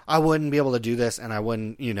now, I wouldn't be able to do this, and I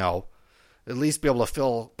wouldn't, at least be able to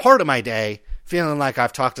fill part of my day feeling like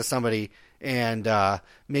I've talked to somebody and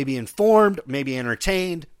maybe informed, maybe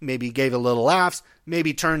entertained, maybe gave a little laughs,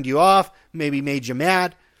 maybe turned you off, maybe made you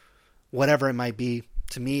mad, whatever it might be.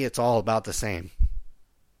 To me, it's all about the same.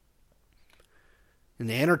 In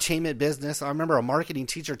the entertainment business, I remember a marketing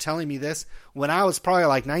teacher telling me this when I was probably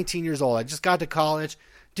like 19 years old. I just got to college.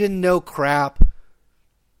 Didn't know crap.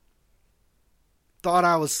 Thought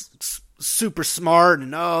I was super smart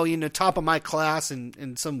and, top of my class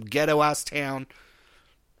in some ghetto-ass town.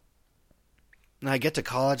 And I get to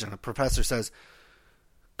college and a professor says,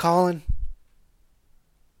 Colin,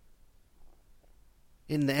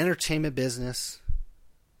 in the entertainment business,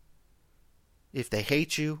 if they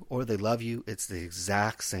hate you or they love you, it's the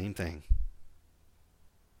exact same thing.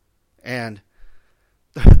 And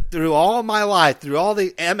through all my life, through all the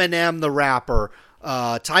Eminem, the rapper,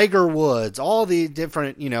 Tiger Woods, all the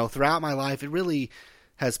different, throughout my life, it really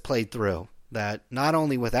has played through that not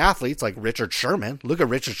only with athletes like Richard Sherman. Look at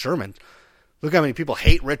Richard Sherman. Look how many people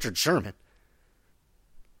hate Richard Sherman.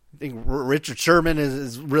 I think Richard Sherman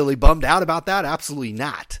is really bummed out about that? Absolutely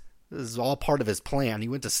not. This is all part of his plan. He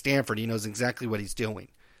went to Stanford. He knows exactly what he's doing.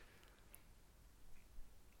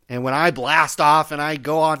 And when I blast off and I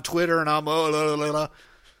go on Twitter and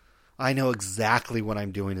I know exactly what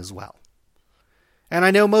I'm doing as well. And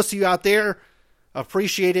I know most of you out there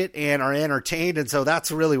appreciate it and are entertained, and so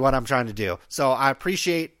that's really what I'm trying to do. So I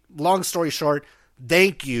appreciate, long story short,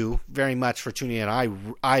 thank you very much for tuning in.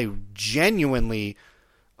 I genuinely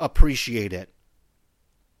appreciate it.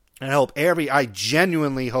 And I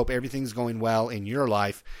genuinely hope everything's going well in your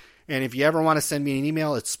life. And if you ever want to send me an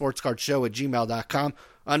email, it's sportscardshow@gmail.com.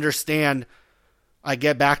 Understand, I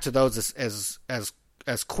get back to those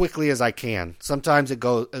as quickly as I can. Sometimes it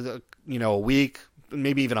goes, a week,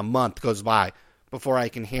 maybe even a month goes by before I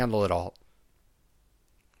can handle it all.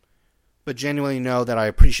 But genuinely know that I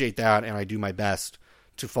appreciate that, and I do my best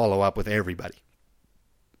to follow up with everybody.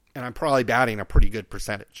 And I'm probably batting a pretty good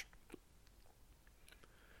percentage.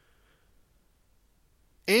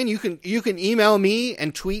 And you can email me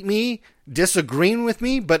and tweet me disagreeing with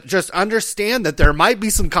me, but just understand that there might be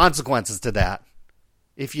some consequences to that.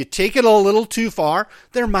 If you take it a little too far,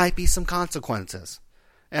 there might be some consequences.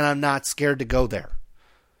 And I'm not scared to go there.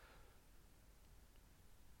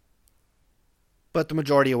 But the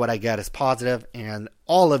majority of what I get is positive, and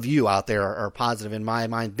all of you out there are positive in my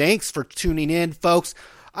mind. Thanks for tuning in, folks.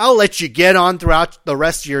 I'll let you get on throughout the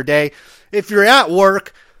rest of your day. If you're at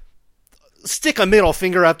work, stick a middle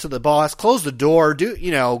finger up to the boss, close the door,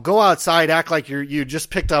 go outside, act like you just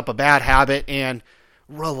picked up a bad habit, and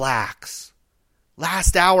relax.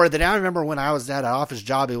 Last hour that I remember when I was at an office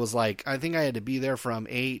job, it was like, I think I had to be there from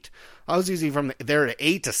 8. I was usually from there to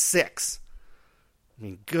 8 to 6. I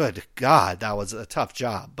mean, good God, that was a tough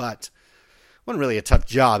job, but it wasn't really a tough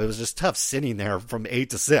job. It was just tough sitting there from 8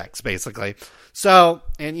 to 6, basically. So,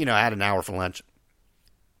 and I had an hour for lunch.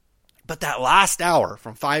 But that last hour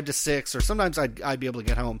from 5 to 6, or sometimes I'd be able to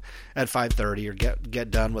get home at 5:30 or get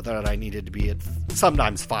done with what I needed to be at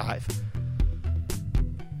sometimes 5.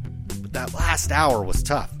 But that last hour was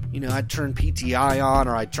tough. I'd turn PTI on,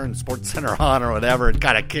 or I'd turn SportsCenter on or whatever and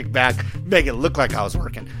kind of kick back, make it look like I was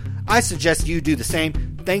working. I suggest you do the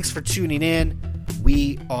same. Thanks for tuning in.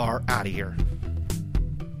 We are out of here.